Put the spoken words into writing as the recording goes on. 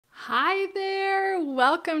Hi there!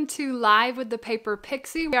 Welcome to Live with the Paper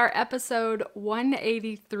Pixie. We are episode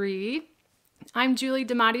 183. I'm Julie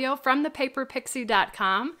DiMatteo from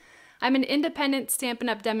thepaperpixie.com. I'm an independent Stampin'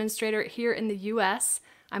 Up! Demonstrator here in the US.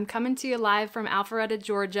 I'm coming to you live from Alpharetta,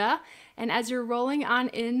 Georgia. And as you're rolling on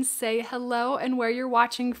in, say hello and where you're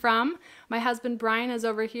watching from. My husband Brian is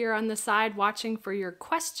over here on the side watching for your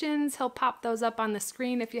questions. He'll pop those up on the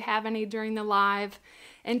screen if you have any during the live.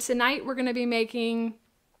 And tonight we're going to be making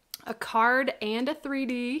a card and a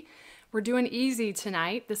 3D. We're doing easy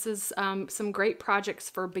tonight. This is some great projects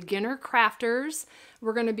for beginner crafters.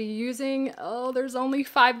 We're going to be using, there's only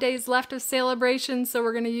 5 days left of celebration, so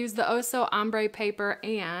we're going to use the Oso Ombre paper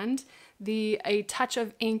and the A Touch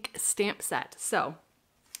of Ink stamp set. So,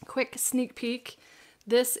 quick sneak peek.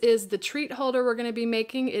 This is the treat holder we're going to be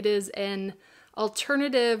making. It is an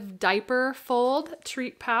alternative diaper fold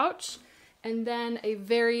treat pouch, and then a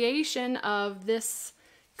variation of this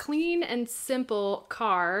clean and simple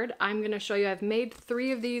card. I'm going to show you, I've made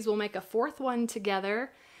 3 of these. We'll make a 4th one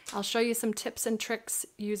together. I'll show you some tips and tricks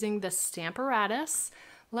using the Stamparatus.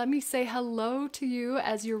 Let me say hello to you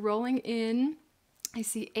as you're rolling in. I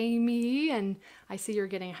see Amy, and I see you're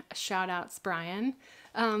getting shout outs, Brian.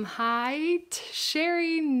 Hi,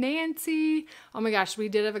 Sherry, Nancy. Oh my gosh, we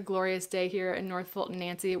did have a glorious day here in North Fulton,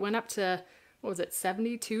 Nancy. It went up to, what was it,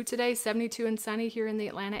 72 today? 72 and sunny here in the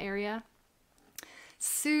Atlanta area.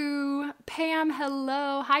 Sue, Pam,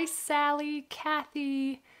 hello. Hi, Sally,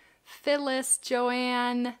 Kathy, Phyllis,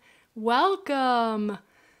 Joanne. Welcome.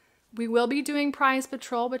 We will be doing Prize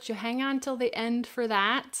Patrol, but you hang on till the end for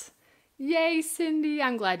that. Yay, Cindy.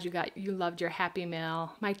 I'm glad you loved your Happy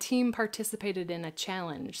Mail. My team participated in a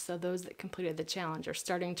challenge, so those that completed the challenge are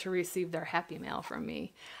starting to receive their Happy Mail from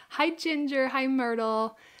me. Hi, Ginger. Hi,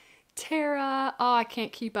 Myrtle. Tara, oh, I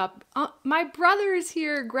can't keep up. My brother is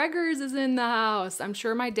here. Gregors is in the house. I'm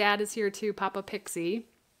sure my dad is here too, Papa Pixie.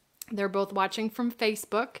 They're both watching from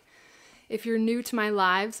Facebook. If you're new to my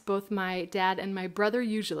lives, both my dad and my brother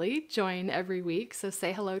usually join every week. So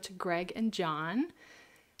say hello to Greg and John.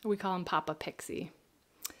 We call him Papa Pixie.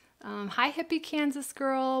 Hi, Hippie Kansas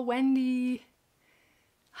Girl, Wendy.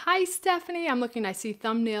 Hi, Stephanie. I'm looking, I see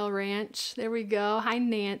Thumbnail Ranch. There we go. Hi,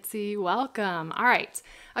 Nancy. Welcome. All right.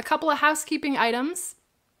 A couple of housekeeping items.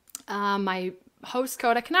 My host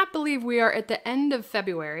code, I cannot believe we are at the end of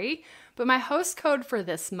February, but my host code for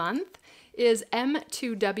this month is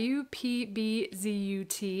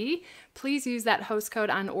M2WPBZUT. Please use that host code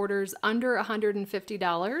on orders under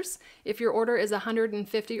 $150. If your order is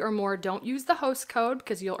 $150 or more, don't use the host code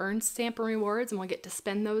because you'll earn Stampin' Rewards and we'll get to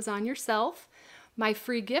spend those on yourself. My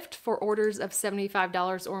free gift for orders of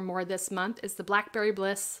 $75 or more this month is the Blackberry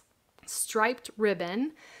Bliss striped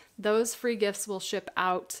ribbon. Those free gifts will ship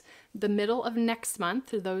out the middle of next month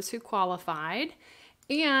to those who qualified.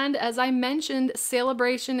 And as I mentioned,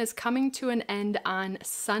 celebration is coming to an end on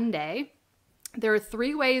Sunday. There are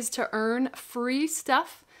 3 ways to earn free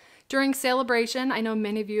stuff during celebration. I know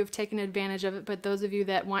many of you have taken advantage of it, but those of you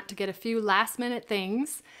that want to get a few last minute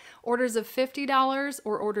things, orders of $50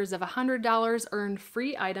 or orders of $100 earn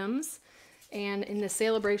free items. And in the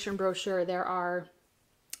celebration brochure, there are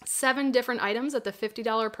 7 different items at the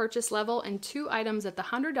 $50 purchase level and 2 items at the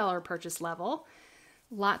 $100 purchase level.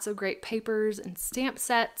 Lots of great papers and stamp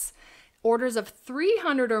sets. Orders of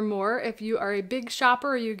 $300 or more if you are a big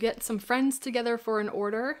shopper or you get some friends together for an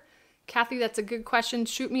order. Kathy, that's a good question.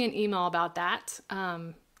 Shoot me an email about that.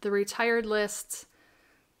 The retired list,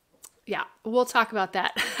 yeah, we'll talk about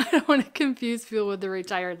that. I don't want to confuse people with the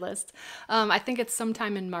retired list. I think it's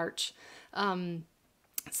sometime in March.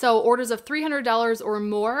 So orders of $300 or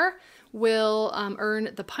more will earn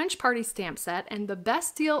the Punch Party stamp set, and the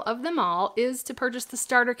best deal of them all is to purchase the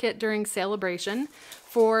starter kit during celebration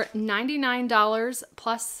for $99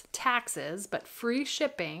 plus taxes, but free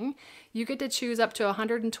shipping. You get to choose up to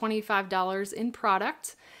 $125 in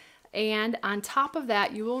product, and on top of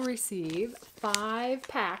that, you will receive 5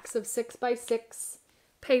 packs of 6x6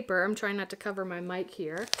 paper. I'm trying not to cover my mic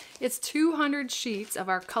here. It's 200 sheets of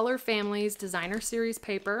our Color Families Designer Series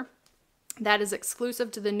paper. That is exclusive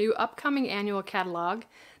to the new upcoming annual catalog.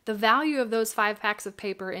 The value of those 5 packs of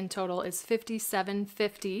paper in total is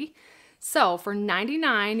 $57.50. So for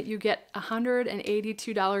 $99, you get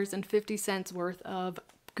 $182.50 worth of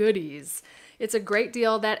goodies. It's a great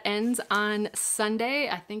deal that ends on Sunday,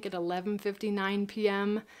 I think at 11:59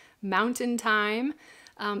 p.m. Mountain Time.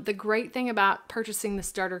 The great thing about purchasing the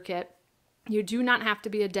starter kit, you do not have to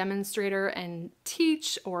be a demonstrator and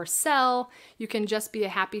teach or sell. You can just be a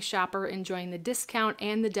happy shopper enjoying the discount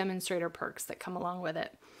and the demonstrator perks that come along with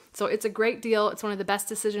it. So it's a great deal. It's one of the best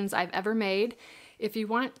decisions I've ever made. If you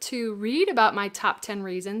want to read about my top 10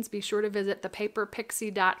 reasons, be sure to visit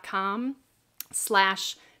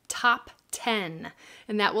thepaperpixie.com/top10,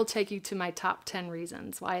 and that will take you to my top 10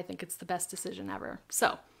 reasons why I think it's the best decision ever.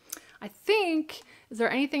 So I think, is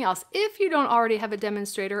there anything else? If you don't already have a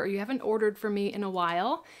demonstrator or you haven't ordered from me in a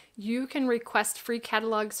while, you can request free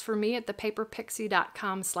catalogs for me at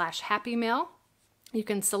thepaperpixie.com/happymail. You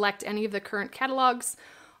can select any of the current catalogs,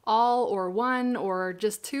 all or one or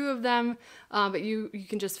just two of them, but you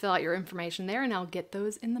can just fill out your information there and I'll get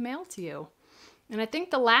those in the mail to you. And I think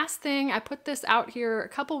the last thing, I put this out here a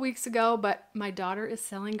couple weeks ago, but my daughter is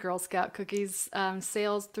selling Girl Scout cookies,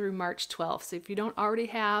 sales through March 12th. So if you don't already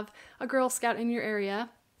have a Girl Scout in your area,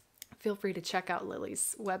 feel free to check out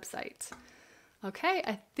Lily's website. Okay,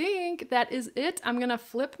 I think that is it. I'm gonna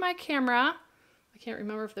flip my camera. I can't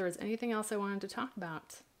remember if there was anything else I wanted to talk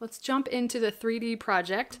about. Let's jump into the 3D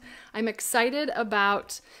project. I'm excited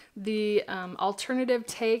about the alternative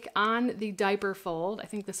take on the diaper fold. I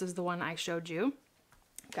think this is the one I showed you.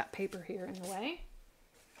 Got paper here in the way.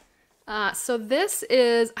 So this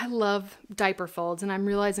is, I love diaper folds, and I'm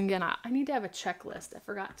realizing again, I need to have a checklist. I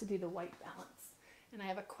forgot to do the white balance, and I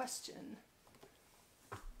have a question.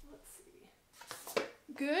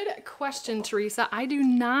 Good question, Teresa. I do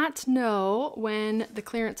not know when the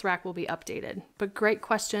clearance rack will be updated, but great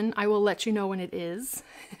question. I will let you know when it is,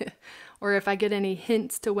 or if I get any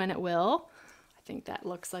hints to when it will. I think that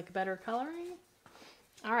looks like better coloring.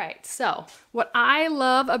 All right, so what I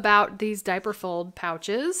love about these diaper fold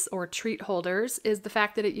pouches or treat holders is the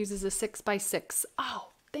fact that it uses a 6x6. Oh,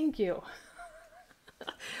 thank you.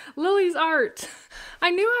 Lily's art. I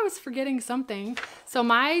knew I was forgetting something. So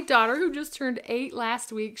my daughter, who just turned 8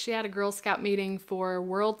 last week, she had a Girl Scout meeting for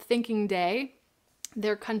World Thinking Day.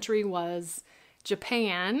 Their country was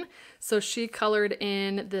Japan. So she colored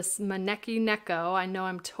in this Maneki Neko. I know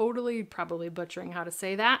I'm totally probably butchering how to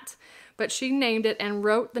say that, but she named it and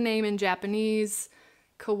wrote the name in Japanese,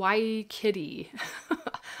 Kawaii Kitty. I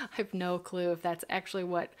have no clue if that's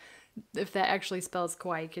actually if that actually spells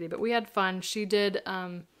Kawaii Kitty, but we had fun. She did,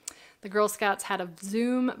 the Girl Scouts had a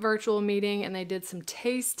Zoom virtual meeting and they did some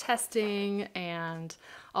taste testing and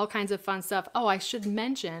all kinds of fun stuff. Oh, I should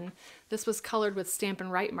mention, this was colored with Stampin'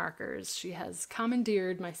 Write markers. She has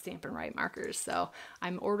commandeered my Stampin' Write markers, so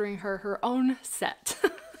I'm ordering her own set.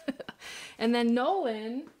 And then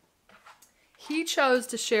Nolan, he chose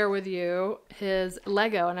to share with you his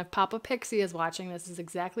Lego, and if Papa Pixie is watching, this is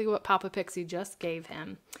exactly what Papa Pixie just gave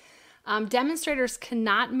him. Demonstrators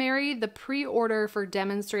cannot marry. The pre-order for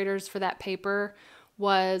demonstrators for that paper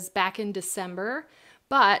was back in December,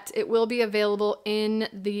 but it will be available in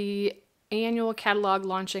the annual catalog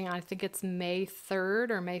launching, I think it's May 3rd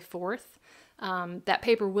or May 4th. That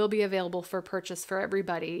paper will be available for purchase for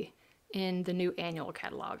everybody in the new annual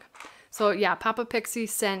catalog. So yeah, Papa Pixie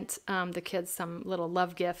sent the kids some little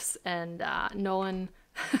love gifts, and Nolan,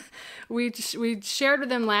 we shared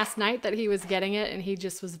with him last night that he was getting it, and he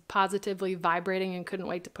just was positively vibrating and couldn't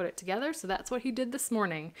wait to put it together. So that's what he did this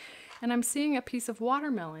morning. And I'm seeing a piece of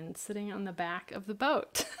watermelon sitting on the back of the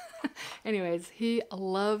boat. Anyways, he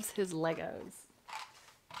loves his Legos.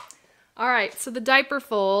 All right, so the diaper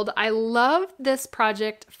fold. I love this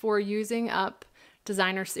project for using up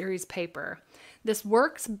designer series paper. This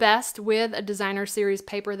works best with a designer series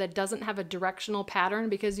paper that doesn't have a directional pattern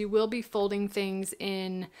because you will be folding things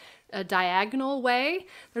in a diagonal way.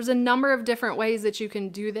 There's a number of different ways that you can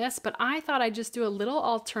do this, but I thought I'd just do a little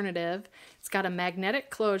alternative. It's got a magnetic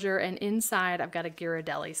closure, and inside I've got a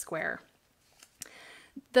Ghirardelli square.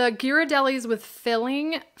 The Ghirardellis with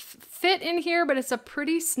filling fit in here, but it's a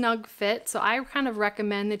pretty snug fit, so I kind of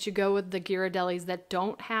recommend that you go with the Ghirardellis that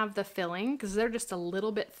don't have the filling because they're just a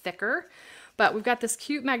little bit thicker. But we've got this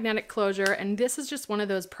cute magnetic closure, and this is just one of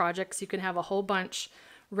those projects you can have a whole bunch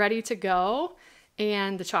ready to go,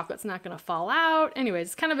 and the chocolate's not going to fall out. Anyways,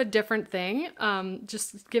 it's kind of a different thing.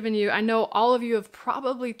 Just giving you, I know all of you have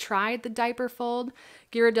probably tried the diaper fold.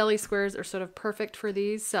 Ghirardelli squares are sort of perfect for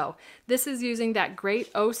these. So this is using that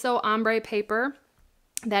great Oso Ombre paper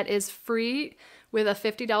that is free with a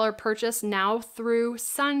 $50 purchase now through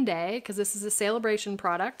Sunday, because this is a celebration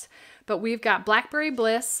product. But we've got Blackberry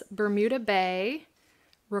Bliss, Bermuda Bay,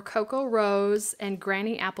 Rococo Rose, and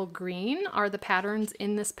Granny Apple Green are the patterns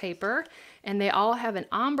in this paper, and they all have an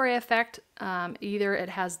ombre effect. Either it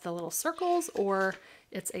has the little circles or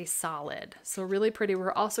it's a solid. So really pretty.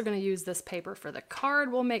 We're also going to use this paper for the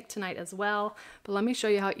card we'll make tonight as well, but let me show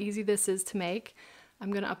you how easy this is to make.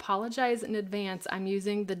 I'm going to apologize in advance. I'm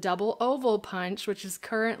using the double oval punch, which is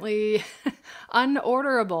currently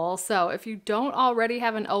unorderable. So if you don't already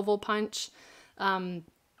have an oval punch,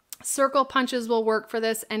 Circle punches will work for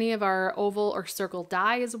this. Any of our oval or circle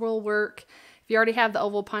dies will work. If you already have the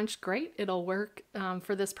oval punch, great, it'll work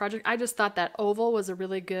for this project. I just thought that oval was a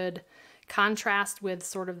really good contrast with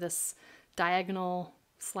sort of this diagonal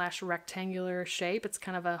 / rectangular shape. It's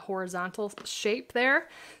kind of a horizontal shape there.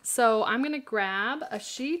 So I'm going to grab a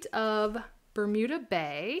sheet of Bermuda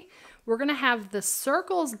Bay. We're going to have the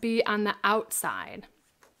circles be on the outside.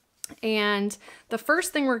 And the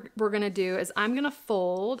first thing we're going to do is I'm going to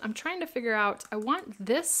fold. I'm trying to figure out, I want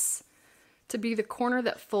this to be the corner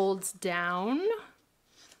that folds down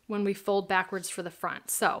when we fold backwards for the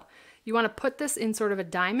front. So you want to put this in sort of a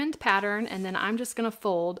diamond pattern, and then I'm just going to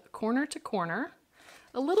fold corner to corner.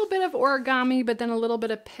 A little bit of origami, but then a little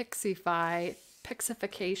bit of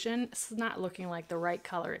pixification. This is not looking like the right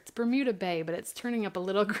color. It's Bermuda Bay, but it's turning up a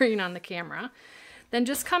little green on the camera. Then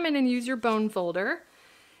just come in and use your bone folder.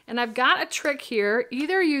 And I've got a trick here,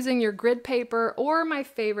 either using your grid paper or my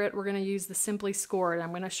favorite, we're going to use the Simply Scored. I'm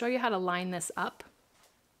going to show you how to line this up.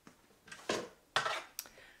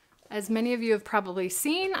 As many of you have probably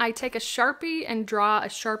seen, I take a Sharpie and draw a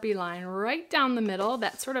Sharpie line right down the middle.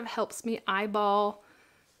 That sort of helps me eyeball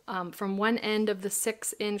from one end of the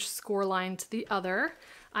 6-inch score line to the other.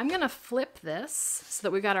 I'm going to flip this so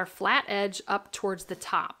that we got our flat edge up towards the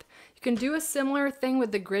top. You can do a similar thing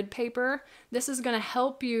with the grid paper. This is going to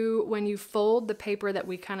help you when you fold the paper that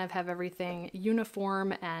we kind of have everything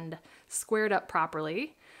uniform and squared up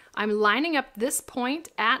properly. I'm lining up this point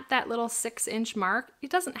at that little 6-inch mark. It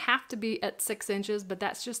doesn't have to be at 6 inches, but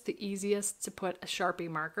that's just the easiest to put a Sharpie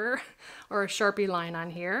marker or a Sharpie line on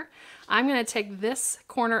here. I'm going to take this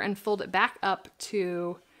corner and fold it back up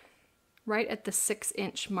to right at the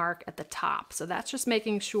 6-inch mark at the top. So that's just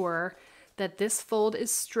making sure that this fold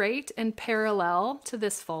is straight and parallel to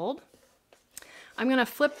this fold. I'm going to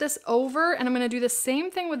flip this over, and I'm going to do the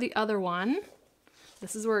same thing with the other one.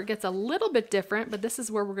 This is where it gets a little bit different, but this is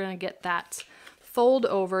where we're going to get that fold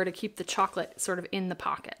over to keep the chocolate sort of in the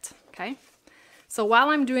pocket, okay? So while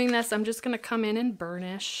I'm doing this, I'm just going to come in and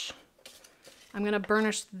burnish. I'm going to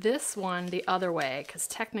burnish this one the other way, because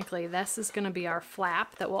technically this is going to be our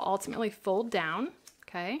flap that will ultimately fold down,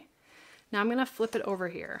 okay? Now I'm going to flip it over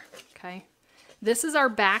here, okay? This is our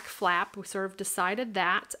back flap. We sort of decided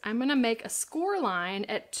that. I'm going to make a score line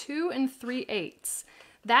at 2 3/8.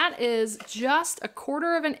 That is just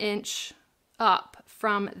 1/4 of an inch up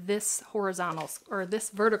from this horizontal or this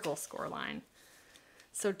vertical score line.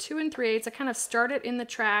 So 2 3/8, I kind of start it in the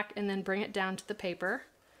track and then bring it down to the paper.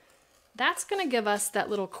 That's going to give us that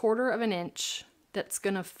little 1/4 of an inch that's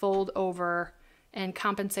going to fold over and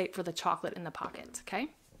compensate for the chocolate in the pocket, okay?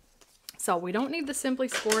 So we don't need the Simply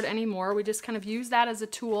Scored anymore. We just kind of use that as a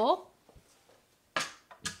tool.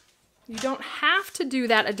 You don't have to do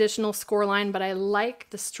that additional score line, but I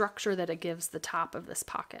like the structure that it gives the top of this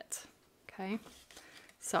pocket, okay?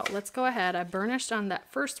 So let's go ahead. I burnished on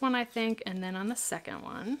that first one, I think, and then on the second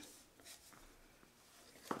one.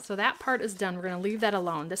 So that part is done. We're going to leave that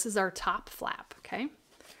alone. This is our top flap, okay?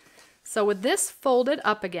 So with this folded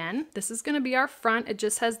up again, this is going to be our front. It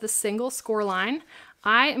just has the single score line.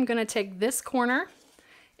 I am going to take this corner,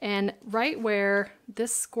 and right where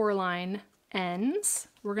this score line ends,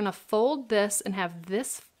 we're going to fold this and have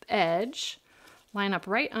this edge line up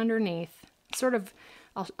right underneath. Sort of,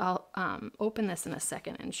 I'll open this in a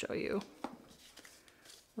second and show you.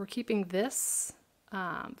 We're keeping this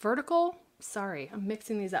vertical. Sorry, I'm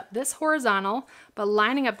mixing these up. This horizontal, but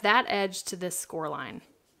lining up that edge to this score line,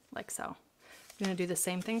 like so. I'm going to do the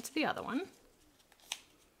same thing to the other one.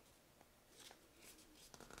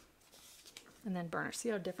 And then burnish. See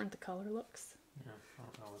how different the color looks? Yeah, I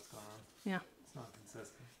don't know what's going on. Yeah. It's not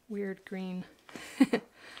consistent. Weird green.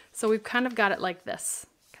 So we've kind of got it like this,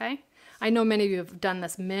 okay? I know many of you have done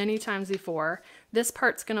this many times before. This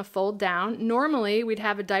part's going to fold down. Normally, we'd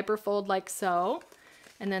have a diaper fold like so,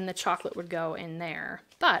 and then the chocolate would go in there.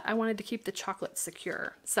 But I wanted to keep the chocolate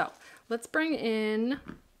secure. So let's bring in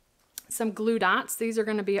some glue dots. These are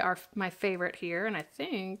going to be my favorite here, and I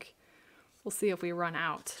think we'll see if we run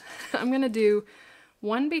out. I'm going to do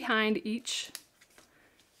one behind each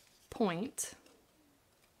point.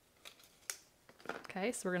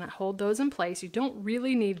 Okay, so we're going to hold those in place. You don't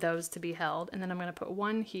really need those to be held. And then I'm going to put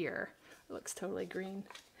one here. It looks totally green.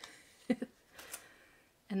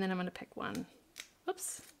 And then I'm going to pick one.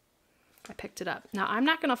 Oops, I picked it up. Now I'm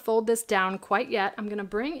not going to fold this down quite yet. I'm going to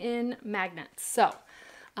bring in magnets. So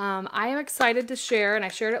I am excited to share, and I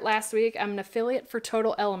shared it last week, I'm an affiliate for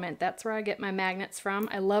Total Element. That's where I get my magnets from.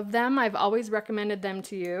 I love them. I've always recommended them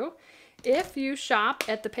to you. If you shop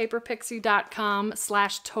at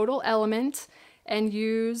thepaperpixie.com/totalelement and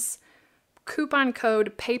use coupon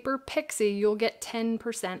code PAPERPIXIE, you'll get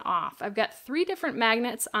 10% off. I've got 3 different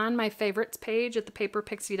magnets on my favorites page at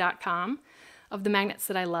thepaperpixie.com of the magnets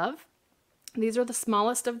that I love. These are the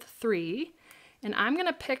smallest of the 3, and I'm going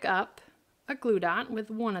to pick up a glue dot with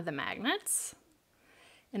one of the magnets,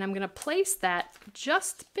 and I'm going to place that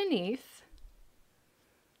just beneath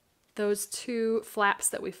those 2 flaps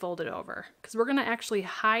that we folded over, because we're going to actually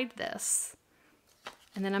hide this.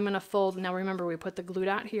 And then I'm going to fold, now remember we put the glue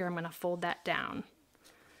dot here, I'm going to fold that down.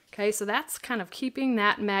 Okay, so that's kind of keeping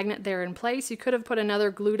that magnet there in place. You could have put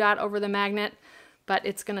another glue dot over the magnet, but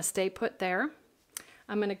it's going to stay put there.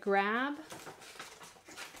 I'm going to grab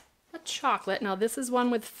a chocolate. Now this is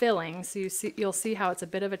one with filling, so you'll see how it's a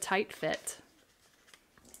bit of a tight fit.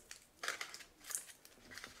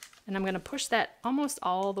 And I'm going to push that almost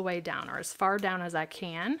all the way down, or as far down as I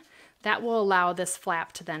can. That will allow this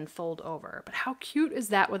flap to then fold over. But how cute is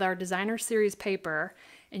that with our designer series paper,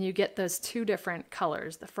 and you get those 2 different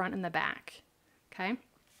colors, the front and the back, okay?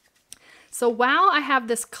 So while I have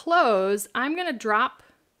this closed, I'm gonna drop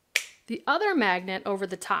the other magnet over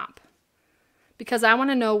the top because I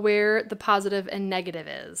wanna know where the positive and negative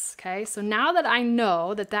is, okay? So now that I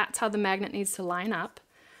know that that's how the magnet needs to line up,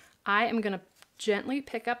 I am gonna gently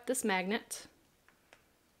pick up this magnet,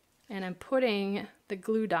 and I'm putting the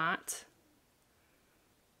glue dot,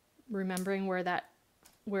 remembering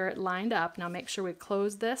where it lined up. Now make sure we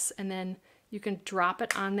close this, and then you can drop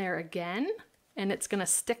it on there again, and it's gonna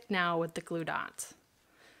stick now with the glue dot.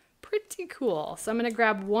 Pretty cool. So I'm gonna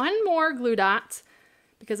grab one more glue dot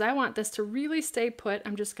because I want this to really stay put.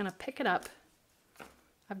 I'm just gonna pick it up.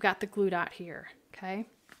 I've got the glue dot here, okay?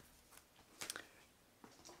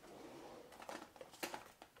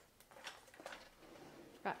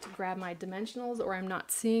 Got to grab my dimensionals, or I'm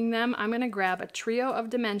not seeing them. I'm going to grab a trio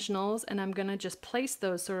of dimensionals, and I'm going to just place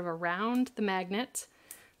those sort of around the magnet.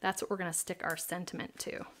 That's what we're going to stick our sentiment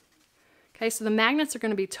to. Okay, so the magnets are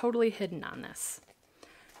going to be totally hidden on this.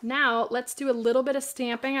 Now let's do a little bit of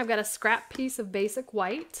stamping. I've got a scrap piece of basic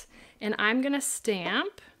white, and I'm going to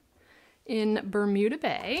stamp in Bermuda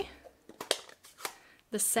Bay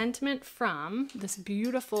the sentiment from this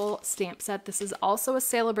beautiful stamp set. This is also a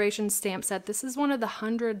Celebration stamp set. This is one of the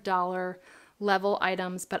 $100 level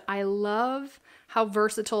items, but I love how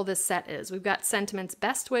versatile this set is. We've got sentiments: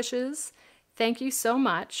 best wishes, thank you so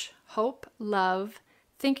much, hope, love,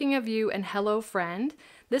 thinking of you, and hello friend.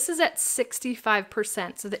 This is at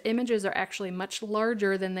 65%, so the images are actually much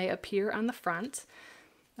larger than they appear on the front.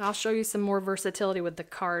 I'll show you some more versatility with the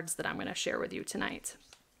cards that I'm going to share with you tonight.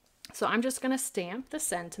 So I'm just going to stamp the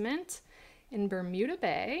sentiment in Bermuda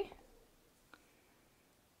Bay.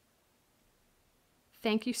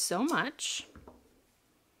 Thank you so much.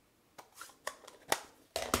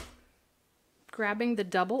 Grabbing the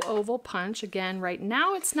double oval punch. Again, right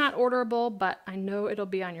now it's not orderable, but I know it'll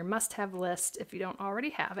be on your must-have list if you don't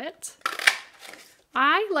already have it.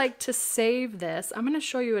 I like to save this. I'm going to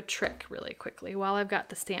show you a trick really quickly while I've got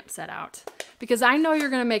the stamp set out, because I know you're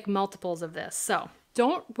going to make multiples of this. So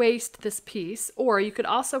don't waste this piece, or you could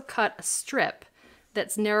also cut a strip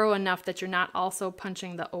that's narrow enough that you're not also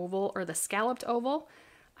punching the oval or the scalloped oval.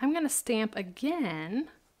 I'm going to stamp again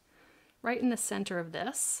right in the center of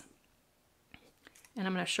this. And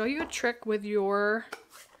I'm going to show you a trick with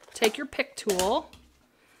take your pick tool.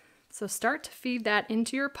 So start to feed that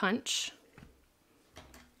into your punch.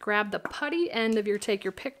 Grab the putty end of your take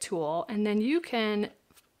your pick tool, and then you can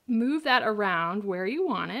move that around where you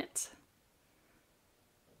want it.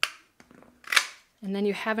 And then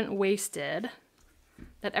you haven't wasted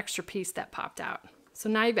that extra piece that popped out. So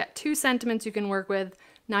now you've got 2 sentiments you can work with.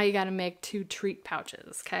 Now you got to make 2 treat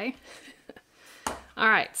pouches, okay? All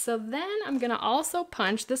right, so then I'm going to also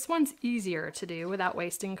punch, this one's easier to do without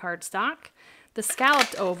wasting cardstock, the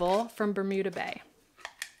scalloped oval from Bermuda Bay,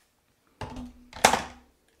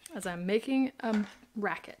 as I'm making a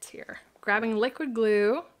racket here. Grabbing liquid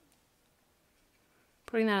glue,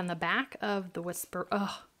 putting that on the back of the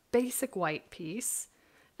basic white piece.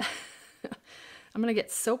 I'm gonna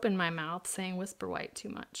get soap in my mouth saying Whisper White too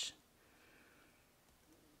much.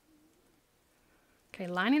 Okay,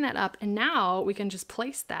 lining that up, and now we can just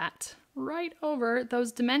place that right over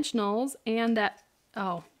those dimensionals and that,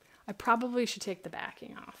 oh, I probably should take the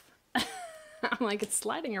backing off. I'm like, it's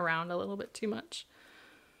sliding around a little bit too much.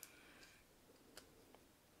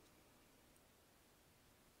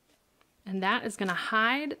 And that is going to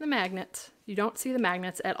hide the magnet. You don't see the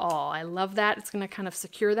magnets at all. I love that. It's going to kind of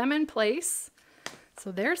secure them in place.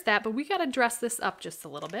 So there's that, but we got to dress this up just a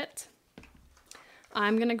little bit.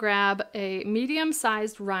 I'm going to grab a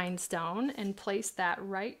medium-sized rhinestone and place that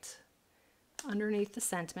right underneath the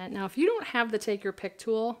sentiment. Now, if you don't have the take your pick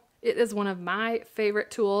tool, It is one of my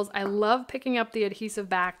favorite tools. I love picking up the adhesive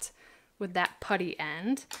backed with that putty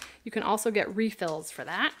end. You can also get refills for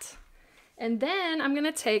that. And then I'm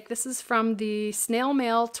gonna take, this is from the Snail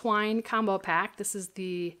Mail Twine Combo Pack. This is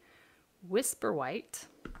the Whisper White.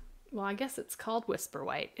 Well, I guess it's called Whisper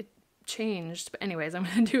White. It changed, but anyways, I'm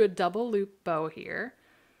gonna do a double loop bow here.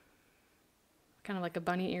 Kind of like a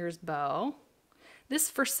bunny ears bow. This,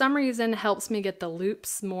 for some reason, helps me get the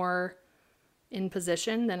loops more in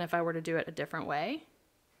position than if I were to do it a different way.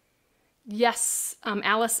 Yes,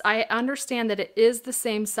 Alice, I understand that it is the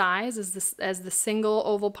same size as the single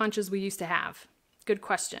oval punches we used to have. Good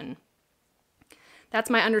question. That's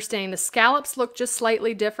my understanding. The scallops look just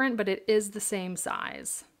slightly different, but it is the same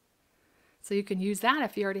size. So you can use that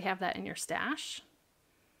if you already have that in your stash.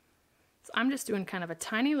 So I'm just doing kind of a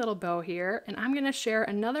tiny little bow here, and I'm going to share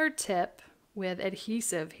another tip with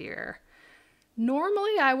adhesive here.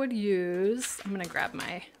 Normally I would use, I'm going to grab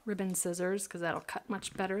my ribbon scissors because that'll cut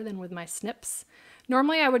much better than with my snips.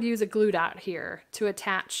 Normally I would use a glue dot here to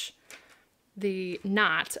attach the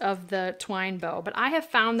knot of the twine bow, but I have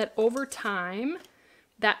found that over time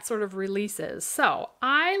that sort of releases. So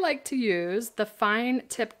I like to use the fine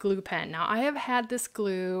tip glue pen. Now I have had this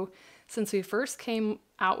glue since we first came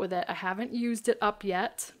out with it. I haven't used it up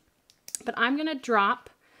yet, but I'm going to drop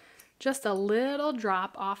just a little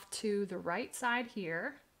drop off to the right side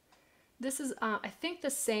here. This is, I think, the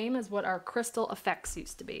same as what our crystal effects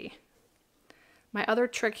used to be. My other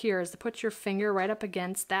trick here is to put your finger right up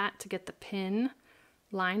against that to get the pin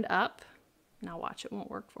lined up. Now watch, it won't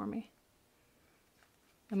work for me.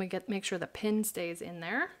 And we make sure the pin stays in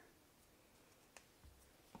there.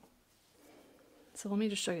 So let me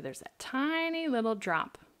just show you, there's that tiny little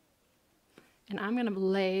drop. And I'm going to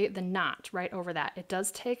lay the knot right over that. It does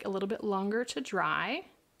take a little bit longer to dry,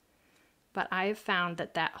 but I've found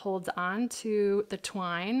that that holds on to the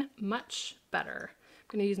twine much better. I'm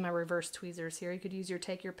going to use my reverse tweezers here. You could use your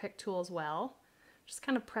take your pick tool as well. Just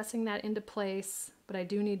kind of pressing that into place, but I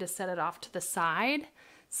do need to set it off to the side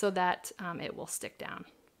so that it will stick down.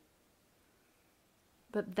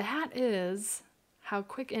 But that is how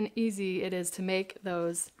quick and easy it is to make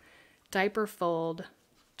those diaper fold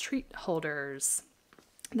treat holders.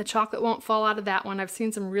 The chocolate won't fall out of that one. I've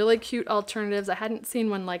seen some really cute alternatives. I hadn't seen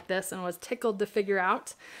one like this and was tickled to figure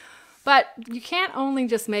out. But you can't only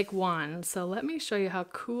just make one. So let me show you how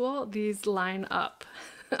cool these line up.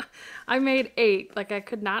 I made 8. Like, I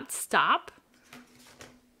could not stop.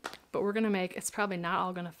 But we're going to make, it's probably not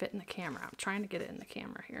all going to fit in the camera. I'm trying to get it in the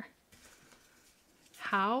camera here.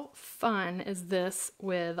 How fun is this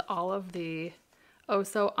with all of the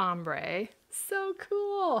Oso Ombre? So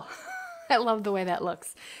cool. I love the way that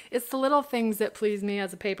looks. It's the little things that please me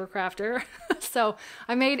as a paper crafter. So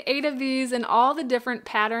I made 8 of these in all the different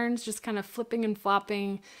patterns, just kind of flipping and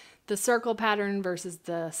flopping the circle pattern versus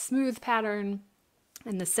the smooth pattern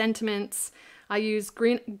and the sentiments. I use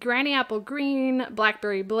Granny Apple Green,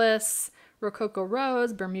 Blackberry Bliss, Rococo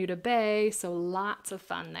Rose, Bermuda Bay. So lots of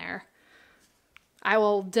fun there. I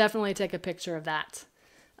will definitely take a picture of that.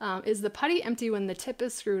 Is the putty empty when the tip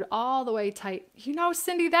is screwed all the way tight? You know,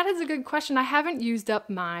 Cindy, that is a good question. I haven't used up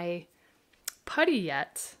my putty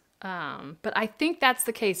yet, but I think that's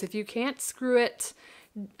the case. If you can't screw it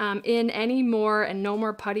in anymore and no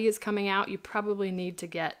more putty is coming out, you probably need to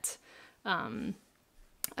get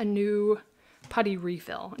a new putty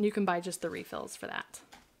refill. And you can buy just the refills for that.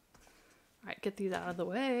 All right, get these out of the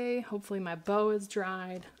way. Hopefully my bow is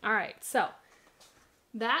dried. All right, so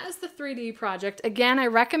that is the 3D project. Again, I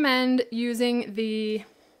recommend using the,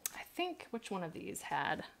 I think, which one of these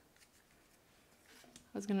had?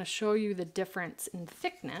 I was going to show you the difference in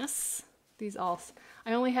thickness. These all,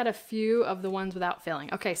 I only had a few of the ones without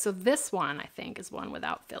filling. Okay, so this one, I think, is one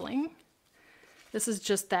without filling. This is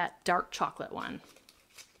just that dark chocolate one.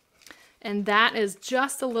 And that is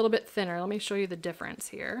just a little bit thinner. Let me show you the difference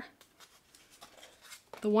here.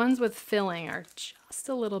 The ones with filling are just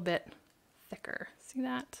a little bit thicker. See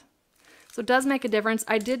that? So it does make a difference.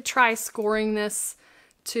 I did try scoring this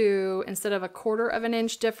to, instead of a 1/4 of an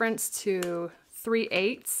inch difference, to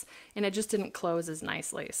 3/8, and it just didn't close as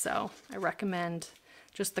nicely. So I recommend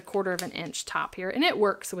just the 1/4 of an inch top here, and it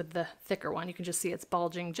works with the thicker one. You can just see it's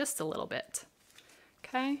bulging just a little bit.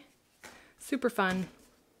 Okay, super fun.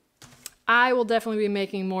 I will definitely be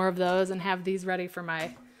making more of those and have these ready for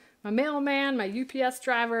my mailman, my UPS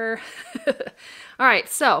driver. All right,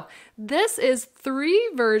 so this is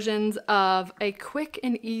 3 versions of a quick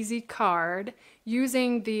and easy card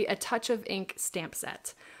using the A Touch of Ink stamp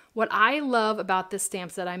set. What I love about this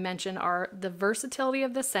stamp set I mentioned are the versatility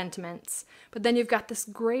of the sentiments, but then you've got this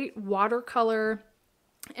great watercolor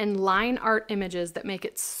and line art images that make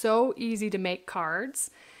it so easy to make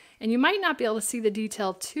cards. And you might not be able to see the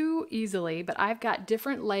detail too easily, but I've got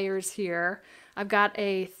different layers here. I've got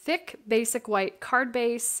a thick basic white card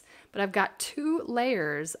base, but I've got 2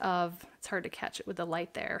 layers of, it's hard to catch it with the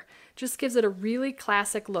light there. Just gives it a really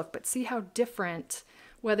classic look, but see how different,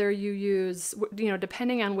 whether you use,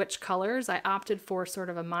 depending on which colors. I opted for sort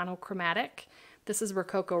of a monochromatic. This is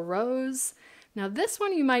Rococo Rose. Now this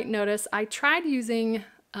one you might notice, I tried using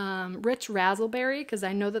Rich Razzleberry because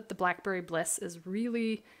I know that the Blackberry Bliss is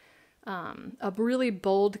really a really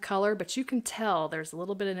bold color, but you can tell there's a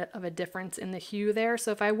little bit of a difference in the hue there.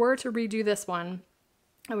 So if I were to redo this one,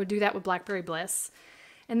 I would do that with Blackberry Bliss.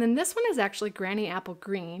 And then this one is actually Granny Apple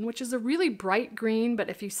Green, which is a really bright green, but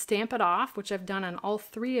if you stamp it off, which I've done on all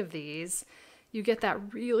 3 of these, you get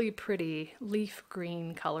that really pretty leaf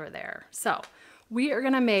green color there. So we are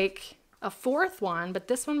gonna make a 4th one, but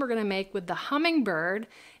this one we're gonna make with the hummingbird,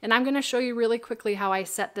 and I'm gonna show you really quickly how I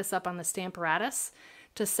set this up on the Stamparatus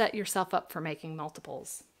to set yourself up for making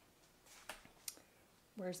multiples.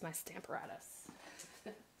 Where's my Stamparatus?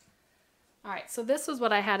 All right, so this was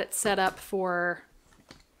what I had it set up for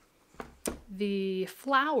the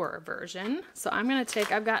flower version. So I'm gonna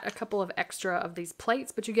take, I've got a couple of extra of these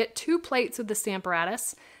plates, but you get 2 plates with the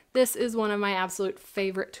Stamparatus. This is one of my absolute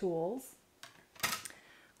favorite tools.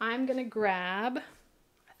 I'm gonna grab,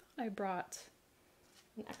 I thought I brought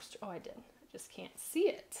an extra, oh I did, I just can't see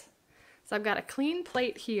it. So I've got a clean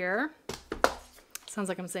plate here. Sounds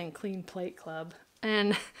like I'm saying Clean Plate Club.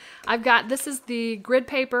 And I've got, this is the grid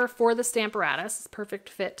paper for the Stamparatus. It's perfect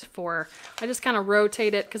fit for, I just kind of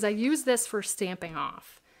rotate it because I use this for stamping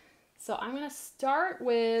off. So I'm gonna start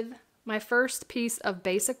with my first piece of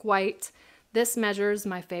basic white. This measures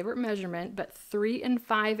my favorite measurement, but 3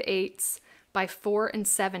 5/8 by 4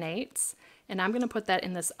 7/8. And I'm gonna put that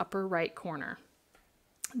in this upper right corner.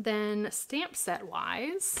 Then stamp set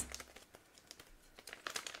wise,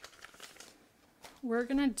 we're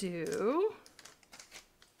gonna do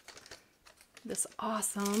this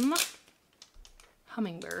awesome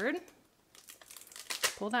hummingbird.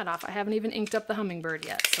 Pull that off. I haven't even inked up the hummingbird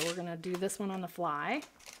yet, so we're gonna do this one on the fly.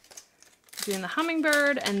 Doing the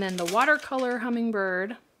hummingbird and then the watercolor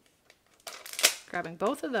hummingbird. Grabbing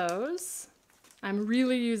both of those. I'm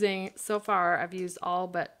really using, so far I've used all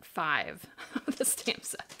but 5 of the stamp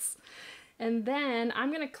sets. And then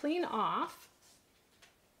I'm gonna clean off.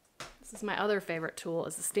 This is my other favorite tool,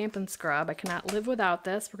 is the Stampin' Scrub. I cannot live without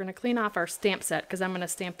this. We're gonna clean off our stamp set because I'm gonna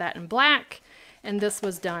stamp that in black. And this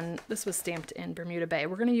was stamped in Bermuda Bay.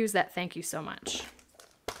 We're gonna use that Thank You So Much.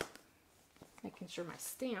 Making sure my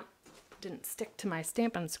stamp didn't stick to my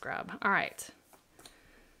Stampin' Scrub. All right.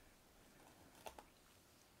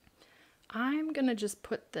 I'm gonna just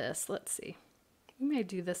put this, let's see. We may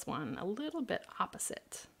do this one a little bit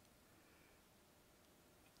opposite.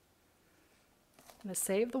 I'm gonna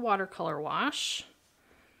save the watercolor wash.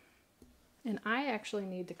 And I actually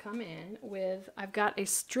need to come in with, I've got a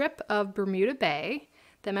strip of Bermuda Bay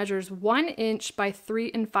that measures 1 inch by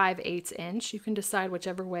 3 5/8 inch. You can decide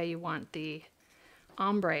whichever way you want the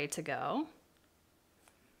ombre to go.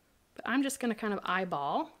 But I'm just gonna kind of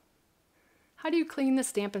eyeball. How do you clean the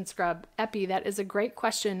Stampin' Scrub? Epi, that is a great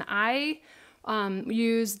question. I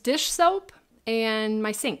use dish soap and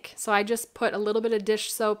my sink. So I just put a little bit of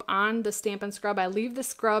dish soap on the Stampin' Scrub. I leave the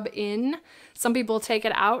scrub in. Some people take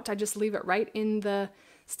it out. I just leave it right in the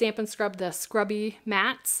Stampin' Scrub, the scrubby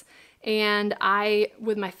mats. And I,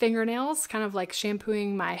 with my fingernails, kind of like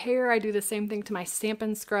shampooing my hair, I do the same thing to my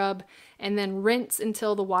Stampin' Scrub and then rinse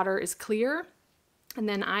until the water is clear. And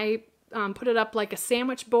then I put it up like a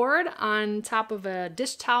sandwich board on top of a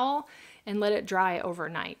dish towel and let it dry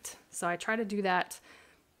overnight. So I try to do that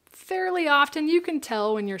fairly often. You can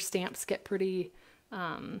tell when your stamps get pretty,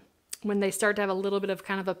 when they start to have a little bit of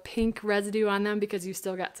kind of a pink residue on them because you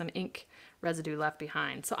still got some ink residue left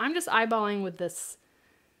behind. So I'm just eyeballing with this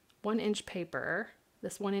 1 inch paper,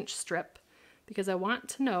 this 1 inch strip, because I want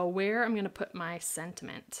to know where I'm gonna put my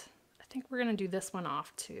sentiment. I think we're gonna do this one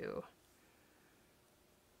off to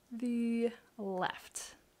the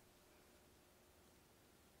left.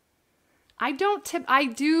 I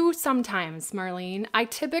do sometimes, Marlene. I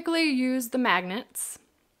typically use the magnets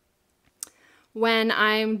when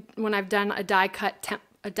I've done a die cut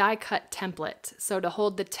template. So to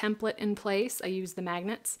hold the template in place, I use the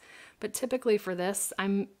magnets. But typically for this,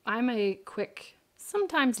 I'm a quick,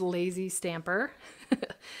 sometimes lazy stamper.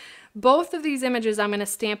 Both of these images I'm gonna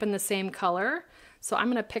stamp in the same color. So I'm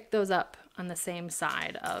gonna pick those up on the same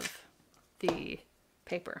side of the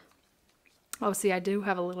paper. Oh, see, I do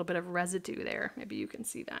have a little bit of residue there. Maybe you can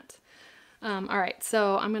see that. All right,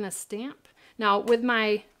 so I'm gonna stamp. Now with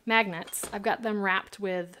my magnets, I've got them wrapped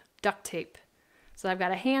with duct tape. So I've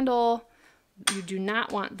got a handle. You do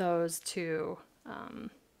not want those to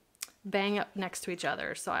bang up next to each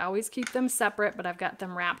other. So I always keep them separate, but I've got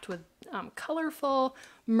them wrapped with colorful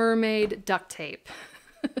mermaid duct tape.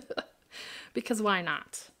 Because why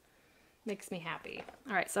not? Makes me happy.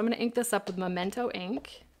 All right, so I'm going to ink this up with Memento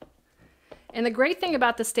ink. And the great thing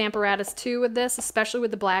about the Stamparatus too with this, especially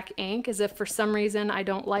with the black ink, is if for some reason I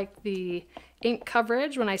don't like the ink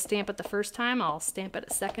coverage when I stamp it the first time, I'll stamp it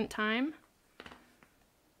a second time.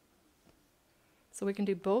 So we can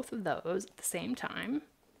do both of those at the same time.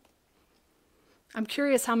 I'm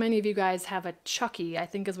curious how many of you guys have a Chucky, I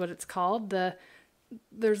think is what it's called.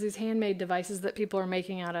 There's these handmade devices that people are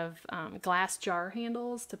making out of glass jar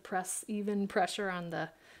handles to press even pressure on the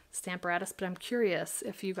Stamparatus, but I'm curious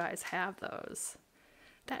if you guys have those.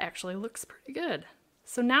 That actually looks pretty good.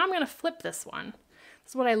 So now I'm going to flip this one.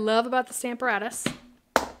 This is what I love about the Stamparatus.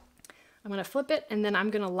 I'm going to flip it, and then I'm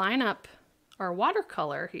going to line up our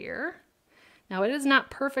watercolor here. Now it is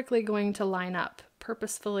not perfectly going to line up.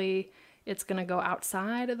 Purposefully, it's going to go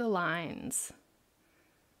outside of the lines.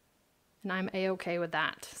 And I'm a-okay with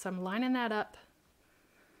that. So I'm lining that up.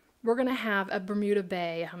 We're going to have a Bermuda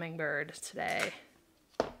Bay hummingbird today.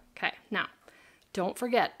 Okay, now, don't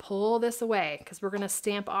forget, pull this away because we're going to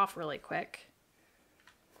stamp off really quick.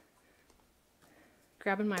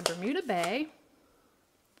 Grabbing my Bermuda Bay,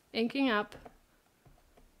 inking up.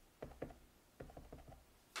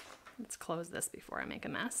 Let's close this before I make a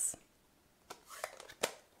mess.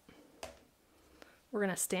 We're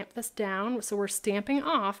going to stamp this down. So we're stamping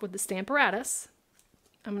off with the Stamparatus.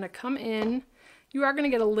 I'm going to come in. You are going to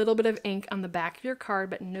get a little bit of ink on the back of your card,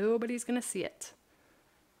 but nobody's going to see it.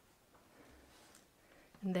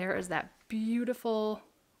 And there is that beautiful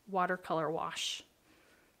watercolor wash.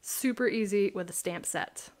 Super easy with a stamp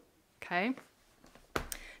set. Okay.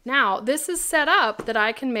 Now, this is set up that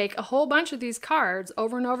I can make a whole bunch of these cards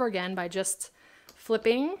over and over again by just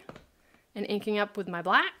flipping and inking up with my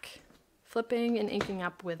black, flipping and inking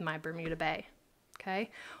up with my Bermuda Bay.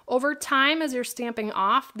 Okay. Over time, as you're stamping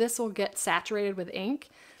off, this will get saturated with ink.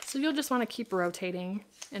 So you'll just want to keep rotating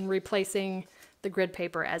and replacing the grid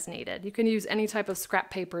paper as needed. You can use any type of scrap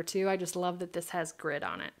paper too. I just love that this has grid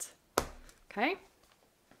on it. Okay.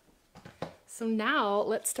 So now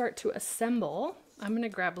let's start to assemble. I'm going to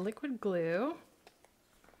grab liquid glue.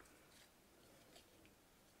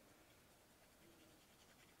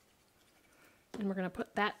 And we're going to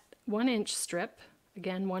put that 1-inch strip,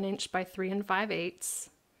 again 1 inch by 3 5/8,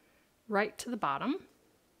 right to the bottom.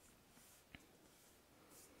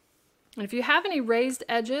 And if you have any raised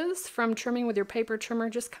edges from trimming with your paper trimmer,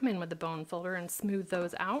 just come in with the bone folder and smooth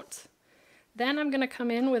those out. Then I'm going to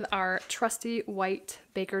come in with our trusty white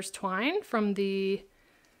baker's twine from the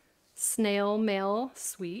Snail Mail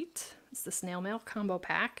Suite. It's the Snail Mail Combo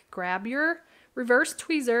Pack. Grab your reverse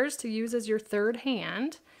tweezers to use as your third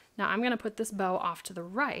hand. Now I'm going to put this bow off to the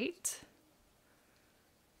right.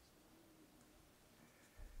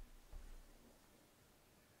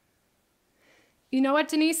 You know what,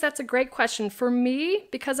 Denise? That's a great question. For me,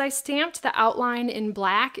 because I stamped the outline in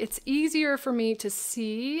black, it's easier for me to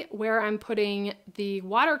see where I'm putting the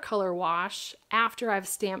watercolor wash after I've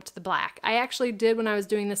stamped the black. I actually did, when I was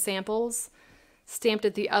doing the samples, stamped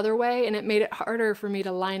it the other way, and it made it harder for me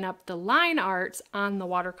to line up the line art on the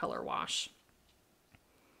watercolor wash.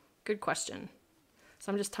 Good question.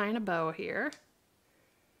 So I'm just tying a bow here.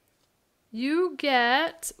 You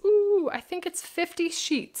get, ooh, I think it's 50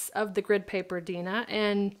 sheets of the grid paper, Dina,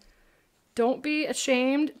 and don't be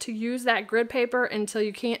ashamed to use that grid paper until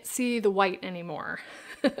you can't see the white anymore.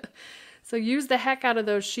 So use the heck out of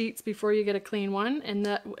those sheets before you get a clean one, and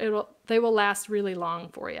they will last really long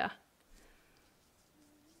for you.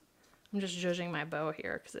 I'm just judging my bow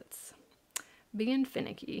here because it's being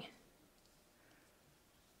finicky.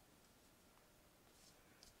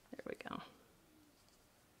 There we go.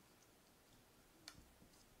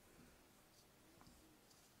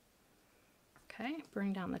 Okay,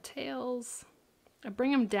 bring down the tails. I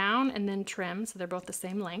bring them down and then trim so they're both the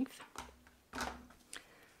same length.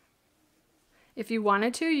 If you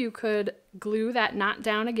wanted to, you could glue that knot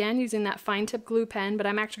down again using that fine tip glue pen, but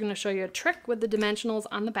I'm actually going to show you a trick with the dimensionals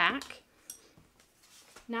on the back.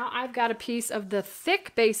 Now I've got a piece of the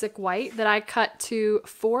thick basic white that I cut to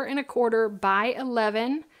 4 1/4 by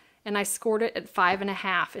 11, and I scored it at 5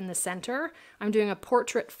 1/2 in the center. I'm doing a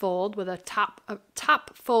portrait fold with a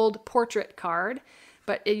top fold portrait card,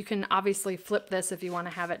 but you can obviously flip this if you want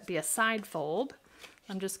to have it be a side fold.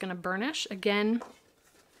 I'm just going to burnish. Again,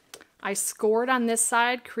 I scored on this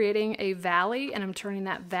side, creating a valley, and I'm turning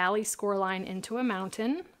that valley score line into a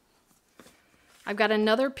mountain. I've got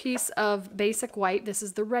another piece of basic white. This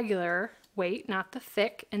is the regular weight, not the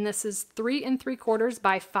thick, and this is 3 3/4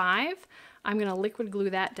 by 5. I'm going to liquid glue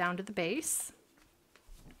that down to the base.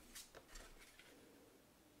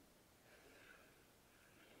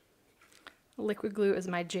 Liquid glue is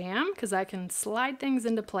my jam because I can slide things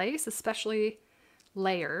into place, especially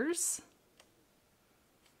layers.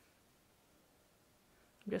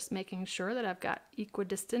 I'm just making sure that I've got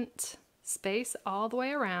equidistant space all the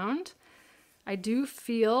way around. I do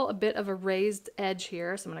feel a bit of a raised edge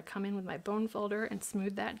here, so I'm going to come in with my bone folder and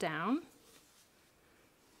smooth that down.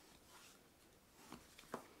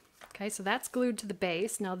 Okay, so that's glued to the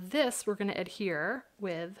base. Now this we're going to adhere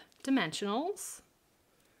with dimensionals,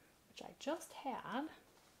 which I just had.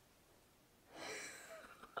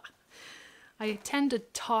 I tend to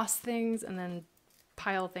toss things and then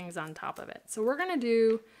pile things on top of it. So we're going to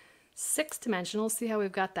do 6 dimensionals. See how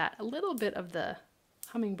we've got that a little bit of the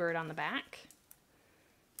hummingbird on the back,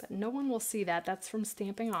 but no one will see that. That's from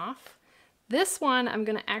stamping off. This one I'm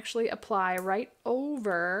going to actually apply right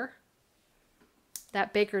over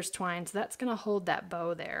that baker's twine, so that's going to hold that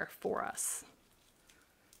bow there for us.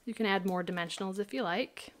 You can add more dimensionals if you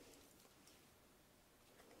like.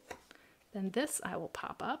 Then this I will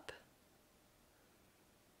pop up.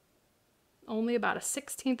 Only about a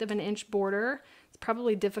 1/16 of an inch border. It's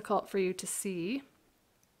probably difficult for you to see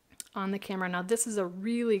on the camera. Now this is a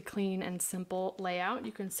really clean and simple layout.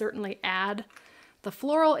 You can certainly add the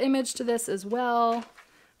floral image to this as well.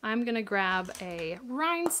 I'm gonna grab a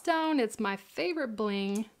rhinestone. It's my favorite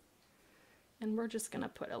bling. And we're just gonna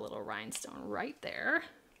put a little rhinestone right there.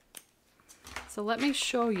 So let me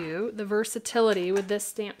show you the versatility with this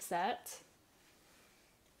stamp set.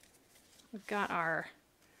 We've got our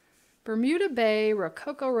Bermuda Bay,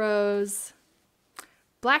 Rococo Rose,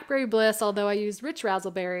 Blackberry Bliss, although I used Rich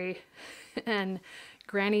Razzleberry, and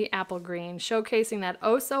Granny Apple Green, showcasing that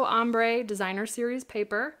Oso Ombre Designer Series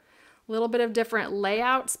paper. A little bit of different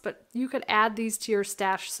layouts, but you could add these to your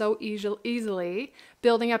stash so easily,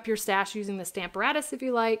 building up your stash using the Stamparatus if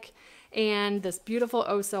you like, and this beautiful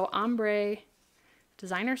Oso Ombre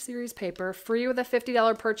Designer Series paper, free with a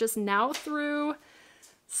 $50 purchase now through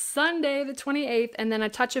Sunday the 28th, and then a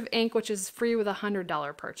touch of ink, which is free with a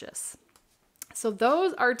 $100 purchase. So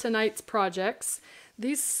those are tonight's projects.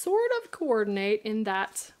 These sort of coordinate in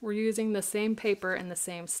that we're using the same paper and the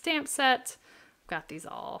same stamp set. I've got these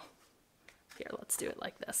all here. Let's do it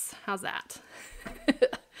like this. How's that?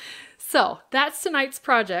 So that's tonight's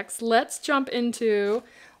projects. Let's jump into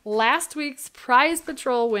last week's Prize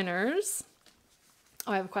Patrol winners.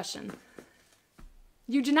 Oh, I have a question.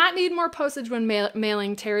 You do not need more postage when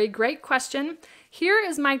mailing, Terry. Great question. Here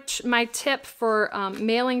is my tip for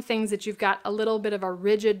mailing things that you've got a little bit of a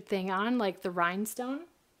rigid thing on, like the rhinestone.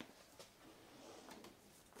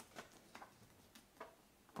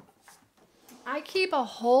 I keep a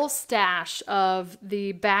whole stash of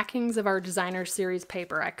the backings of our Designer Series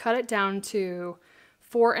paper. I cut it down to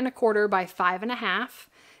 4 1/4 by 5 1/2.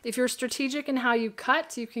 If you're strategic in how you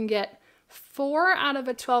cut, you can get 4 out of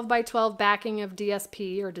a 12 by 12 backing of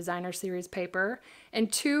DSP or Designer Series paper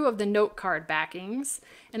and 2 of the note card backings.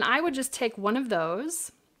 And I would just take one of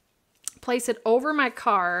those, place it over my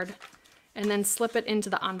card, and then slip it into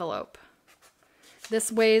the envelope.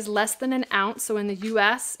 This weighs less than an ounce. So in the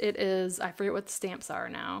US, it is, I forget what the stamps are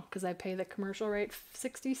now because I pay the commercial rate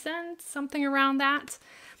 60 cents, something around that.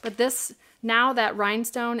 But this, now that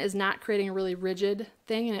rhinestone is not creating a really rigid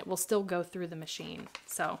thing and it will still go through the machine.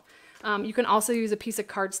 So you can also use a piece of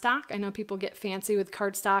cardstock. I know people get fancy with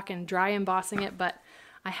cardstock and dry embossing it, but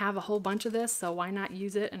I have a whole bunch of this, so why not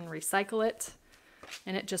use it and recycle it?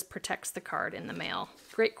 And it just protects the card in the mail.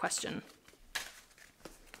 Great question.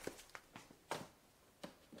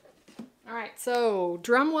 All right, so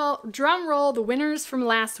drum roll, the winners from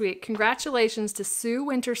last week. Congratulations to Sue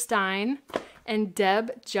Winterstein and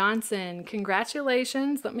Deb Johnson.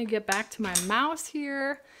 Congratulations. Let me get back to my mouse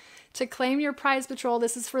here. To claim your Prize Patrol,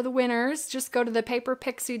 this is for the winners. Just go to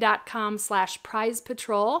thepaperpixie.com/Prize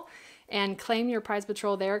Patrol and claim your Prize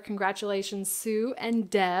Patrol there. Congratulations, Sue and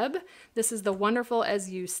Deb. This is the Wonderful As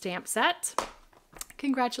You stamp set.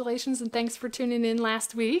 Congratulations and thanks for tuning in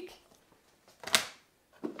last week.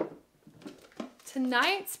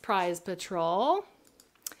 Tonight's Prize Patrol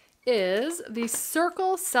is the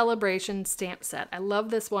Circle Celebration stamp set. I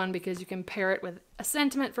love this one because you can pair it with a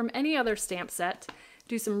sentiment from any other stamp set.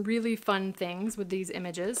 Do some really fun things with these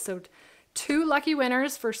images. So 2 lucky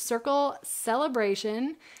winners for Circle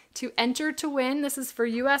Celebration. To enter to win, this is for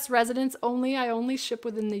US residents only. I only ship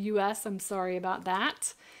within the US. I'm sorry about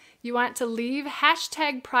that. You want to leave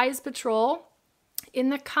 #Prize Patrol in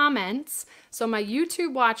the comments. So my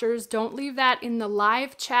YouTube watchers, don't leave that in the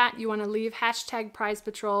live chat. You want to leave hashtag Prize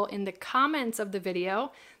Patrol in the comments of the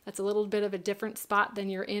video. That's a little bit of a different spot than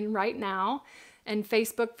you're in right now. And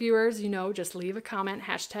Facebook viewers, just leave a comment,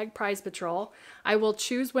 hashtag Prize Patrol. I will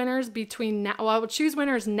choose winners I will choose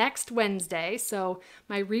winners next Wednesday. So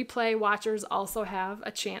my replay watchers also have a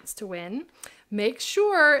chance to win. Make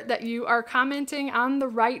sure that you are commenting on the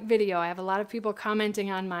right video. I have a lot of people commenting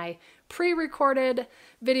on my pre-recorded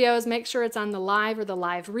videos. Make sure it's on the live or the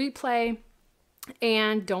live replay.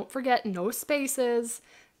 And don't forget, no spaces.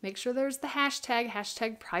 Make sure there's the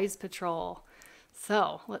hashtag Prize Patrol.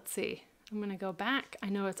 So let's see. I'm going to go back. I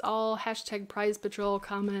know it's all hashtag Prize Patrol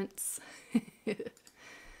comments.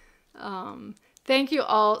 Thank you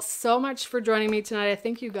all so much for joining me tonight. I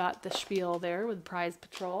think you got the spiel there with Prize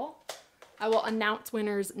Patrol. I will announce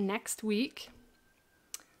winners next week.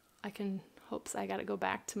 I got to go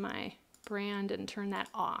back to my brand and turn that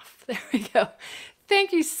off. There we go.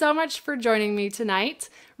 Thank you so much for joining me tonight.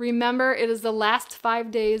 Remember, it is the last 5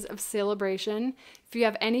 days of celebration. If you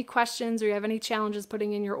have any questions or you have any challenges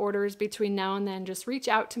putting in your orders between now and then, just reach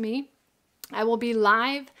out to me. I will be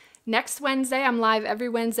live next Wednesday. I'm live every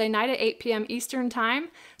Wednesday night at 8 p.m. Eastern Time,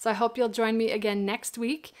 so I hope you'll join me again next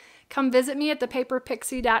week. Come visit me at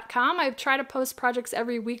thepaperpixie.com. I try to post projects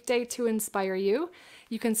every weekday to inspire you.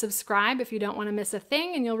 You can subscribe if you don't want to miss a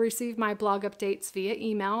thing, and you'll receive my blog updates via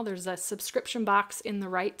email. There's a subscription box in the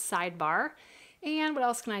right sidebar. And what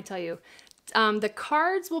else can I tell you? The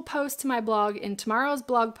cards will post to my blog in tomorrow's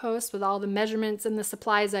blog post with all the measurements and the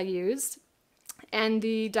supplies I used. And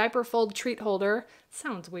the diaper fold treat holder,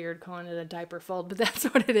 sounds weird calling it a diaper fold, but that's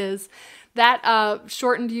what it is. That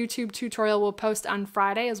shortened YouTube tutorial will post on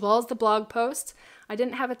Friday, as well as the blog post. I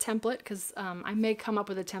didn't have a template because I may come up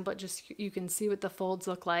with a template just so you can see what the folds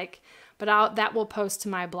look like. But that will post to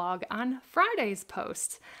my blog on Friday's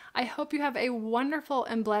post. I hope you have a wonderful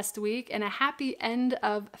and blessed week and a happy end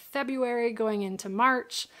of February going into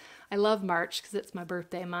March. I love March because it's my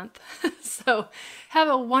birthday month. So have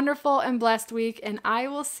a wonderful and blessed week, and I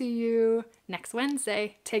will see you next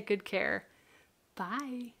Wednesday. Take good care.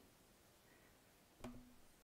 Bye.